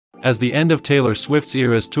As the end of Taylor Swift's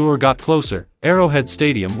Eras tour got closer, Arrowhead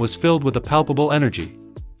Stadium was filled with a palpable energy.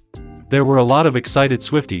 There were a lot of excited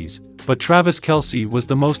Swifties, but Travis Kelce was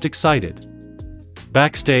the most excited.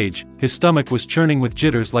 Backstage, his stomach was churning with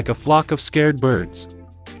jitters like a flock of scared birds.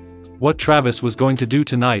 What Travis was going to do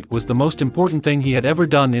tonight was the most important thing he had ever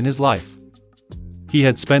done in his life. He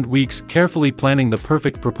had spent weeks carefully planning the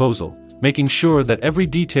perfect proposal, making sure that every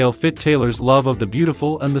detail fit Taylor's love of the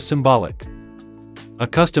beautiful and the symbolic. A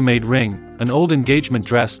custom-made ring, an old engagement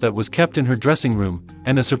dress that was kept in her dressing room,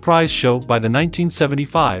 and a surprise show by the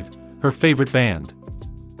 1975, her favorite band.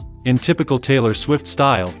 In typical Taylor Swift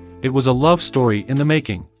style, it was a love story in the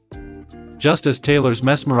making. Just as Taylor's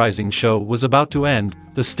mesmerizing show was about to end,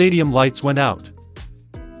 the stadium lights went out.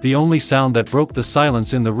 The only sound that broke the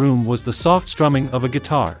silence in the room was the soft strumming of a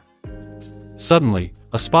guitar. Suddenly,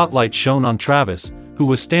 a spotlight shone on Travis, who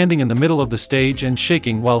was standing in the middle of the stage and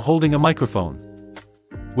shaking while holding a microphone.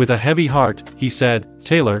 With a heavy heart, he said,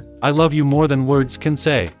 "Taylor, I love you more than words can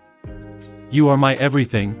say. You are my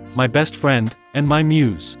everything, my best friend, and my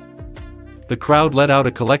muse." The crowd let out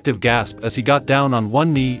a collective gasp as he got down on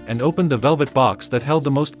one knee and opened the velvet box that held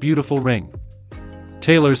the most beautiful ring.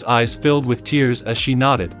 Taylor's eyes filled with tears as she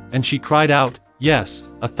nodded, and she cried out, "Yes,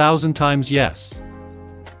 1,000 times yes."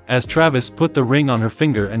 As Travis put the ring on her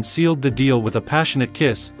finger and sealed the deal with a passionate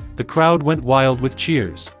kiss, the crowd went wild with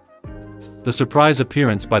cheers. The surprise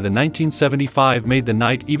appearance by the 1975 made the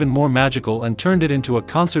night even more magical and turned it into a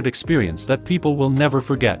concert experience that people will never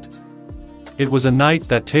forget. It was a night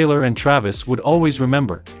that Taylor and Travis would always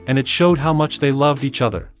remember, and it showed how much they loved each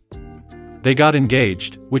other. They got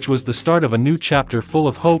engaged, which was the start of a new chapter full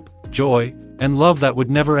of hope, joy, and love that would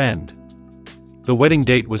never end. The wedding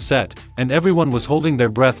date was set, and everyone was holding their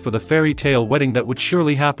breath for the fairy tale wedding that would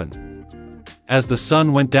surely happen. As the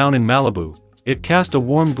sun went down in Malibu, it cast a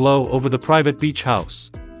warm glow over the private beach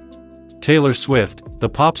house. Taylor Swift, the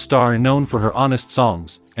pop star known for her honest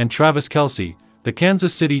songs, and Travis Kelce, the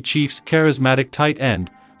Kansas City Chiefs' charismatic tight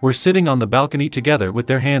end, were sitting on the balcony together with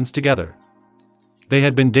their hands together. They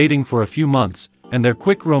had been dating for a few months, and their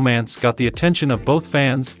quick romance got the attention of both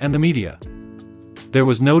fans and the media. There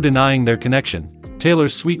was no denying their connection.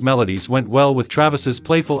 Taylor's sweet melodies went well with Travis's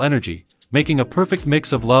playful energy, making a perfect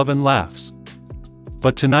mix of love and laughs.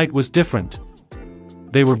 But tonight was different.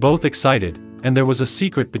 They were both excited, and there was a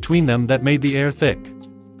secret between them that made the air thick.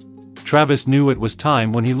 Travis knew it was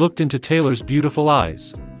time when he looked into Taylor's beautiful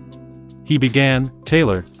eyes. He began,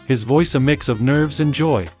 "Taylor," his voice a mix of nerves and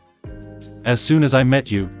joy. "As soon as I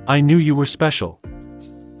met you, I knew you were special.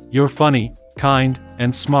 You're funny, kind,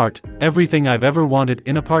 and smart, everything I've ever wanted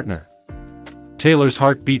in a partner." Taylor's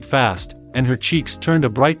heart beat fast, and her cheeks turned a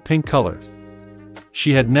bright pink color.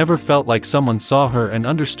 She had never felt like someone saw her and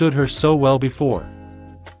understood her so well before.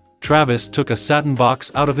 Travis took a satin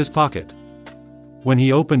box out of his pocket. When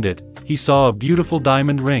he opened it, he saw a beautiful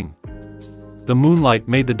diamond ring. The moonlight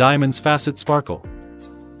made the diamond's facets sparkle.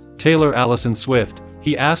 "Taylor Allison Swift,"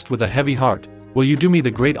 he asked with a heavy heart, "will you do me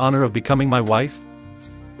the great honor of becoming my wife?"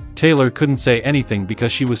 Taylor couldn't say anything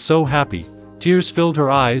because she was so happy. Tears filled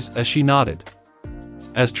her eyes as she nodded.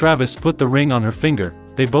 As Travis put the ring on her finger,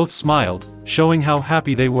 they both smiled, showing how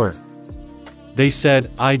happy they were. They said,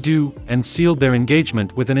 "I do," and sealed their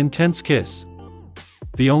engagement with an intense kiss.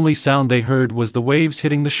 The only sound they heard was the waves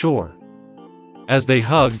hitting the shore. As they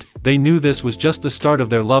hugged, they knew this was just the start of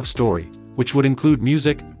their love story, which would include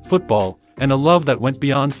music, football, and a love that went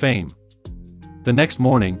beyond fame. The next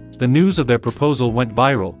morning, the news of their proposal went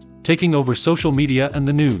viral, taking over social media and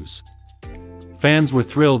the news. Fans were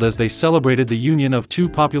thrilled as they celebrated the union of two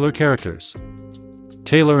popular characters.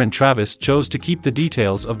 Taylor and Travis chose to keep the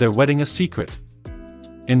details of their wedding a secret.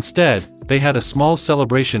 Instead, they had a small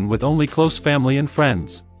celebration with only close family and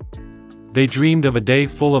friends. They dreamed of a day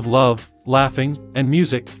full of love, laughing, and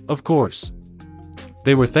music, of course.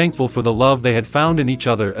 They were thankful for the love they had found in each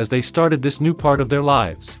other as they started this new part of their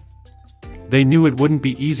lives. They knew it wouldn't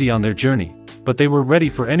be easy on their journey, but they were ready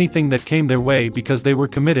for anything that came their way because they were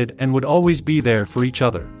committed and would always be there for each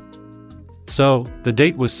other. So, the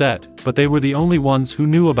date was set, but they were the only ones who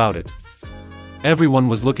knew about it. Everyone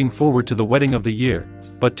was looking forward to the wedding of the year,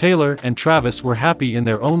 but Taylor and Travis were happy in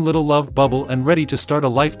their own little love bubble and ready to start a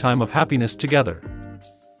lifetime of happiness together.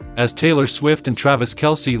 As Taylor Swift and Travis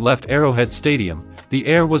Kelce left Arrowhead Stadium, the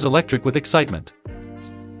air was electric with excitement.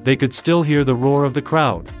 They could still hear the roar of the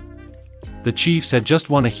crowd. The Chiefs had just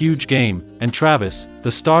won a huge game, and Travis,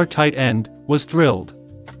 the star tight end, was thrilled.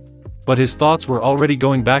 But his thoughts were already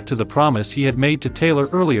going back to the promise he had made to Taylor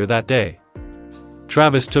earlier that day.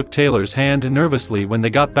 Travis took Taylor's hand nervously when they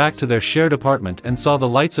got back to their shared apartment and saw the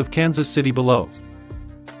lights of Kansas City below.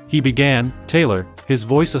 He began, "Taylor," his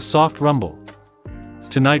voice a soft rumble.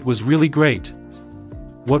 Tonight was really great.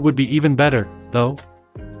 What would be even better, though?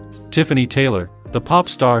 Tiffany Taylor, the pop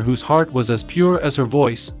star whose heart was as pure as her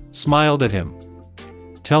voice, smiled at him.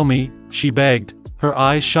 Tell me, she begged, her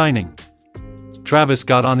eyes shining. Travis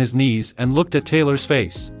got on his knees and looked at Taylor's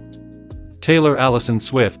face. Taylor Allison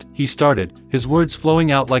Swift, he started, his words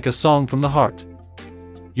flowing out like a song from the heart.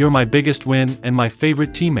 You're my biggest win and my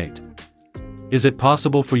favorite teammate. Is it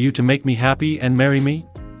possible for you to make me happy and marry me?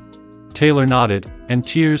 Taylor nodded, and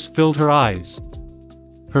tears filled her eyes.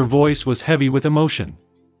 Her voice was heavy with emotion.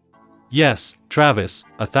 Yes, Travis,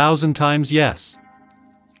 1,000 times yes.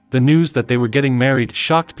 The news that they were getting married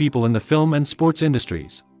shocked people in the film and sports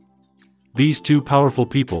industries. These two powerful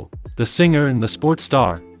people, the singer and the sports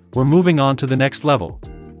star, were moving on to the next level.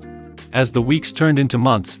 As the weeks turned into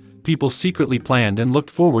months, people secretly planned and looked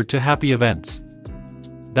forward to happy events.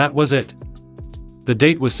 That was it. The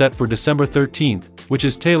date was set for December 13th, which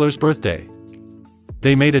is Taylor's birthday.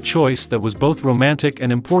 They made a choice that was both romantic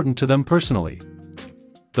and important to them personally.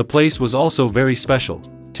 The place was also very special,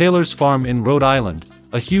 Taylor's farm in Rhode Island,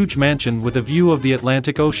 a huge mansion with a view of the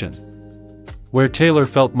Atlantic Ocean. Where Taylor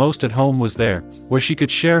felt most at home was there, where she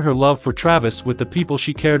could share her love for Travis with the people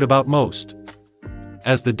she cared about most.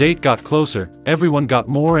 As the date got closer, everyone got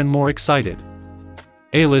more and more excited.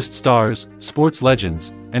 A-list stars, sports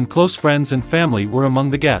legends, and close friends and family were among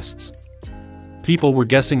the guests. People were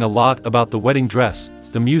guessing a lot about the wedding dress,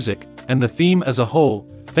 the music, and the theme as a whole,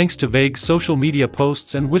 thanks to vague social media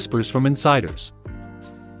posts and whispers from insiders.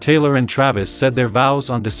 Taylor and Travis said their vows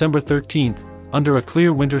on December 13th, under a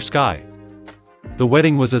clear winter sky. The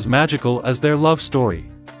wedding was as magical as their love story.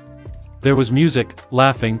 There was music,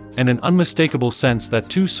 laughing, and an unmistakable sense that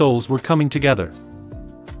two souls were coming together.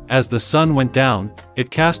 As the sun went down,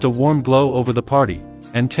 it cast a warm glow over the party,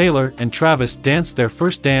 and Taylor and Travis danced their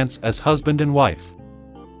first dance as husband and wife.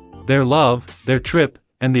 Their love, their trip,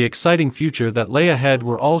 and the exciting future that lay ahead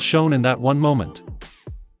were all shown in that one moment.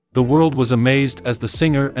 The world was amazed as the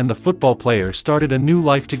singer and the football player started a new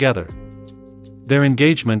life together. Their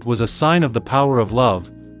engagement was a sign of the power of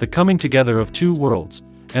love, the coming together of two worlds,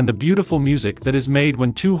 and the beautiful music that is made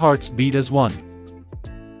when two hearts beat as one.